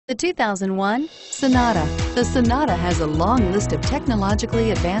The 2001 Sonata. The Sonata has a long list of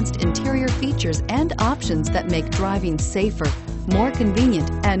technologically advanced interior features and options that make driving safer, more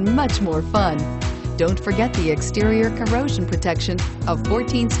convenient, and much more fun. Don't forget the exterior corrosion protection, a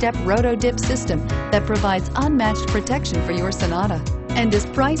 14-step roto-dip system that provides unmatched protection for your Sonata and is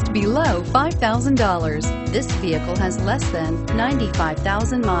priced below $5,000. This vehicle has less than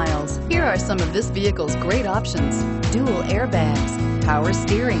 95,000 miles. Here are some of this vehicle's great options: dual airbags, power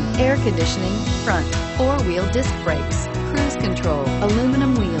steering, air conditioning, front, four-wheel disc brakes, cruise control,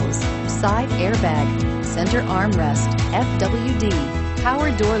 aluminum wheels, side airbag, center armrest, FWD,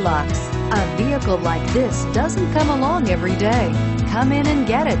 power door locks. A vehicle like this doesn't come along every day. Come in and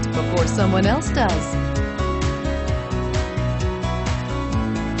get it before someone else does.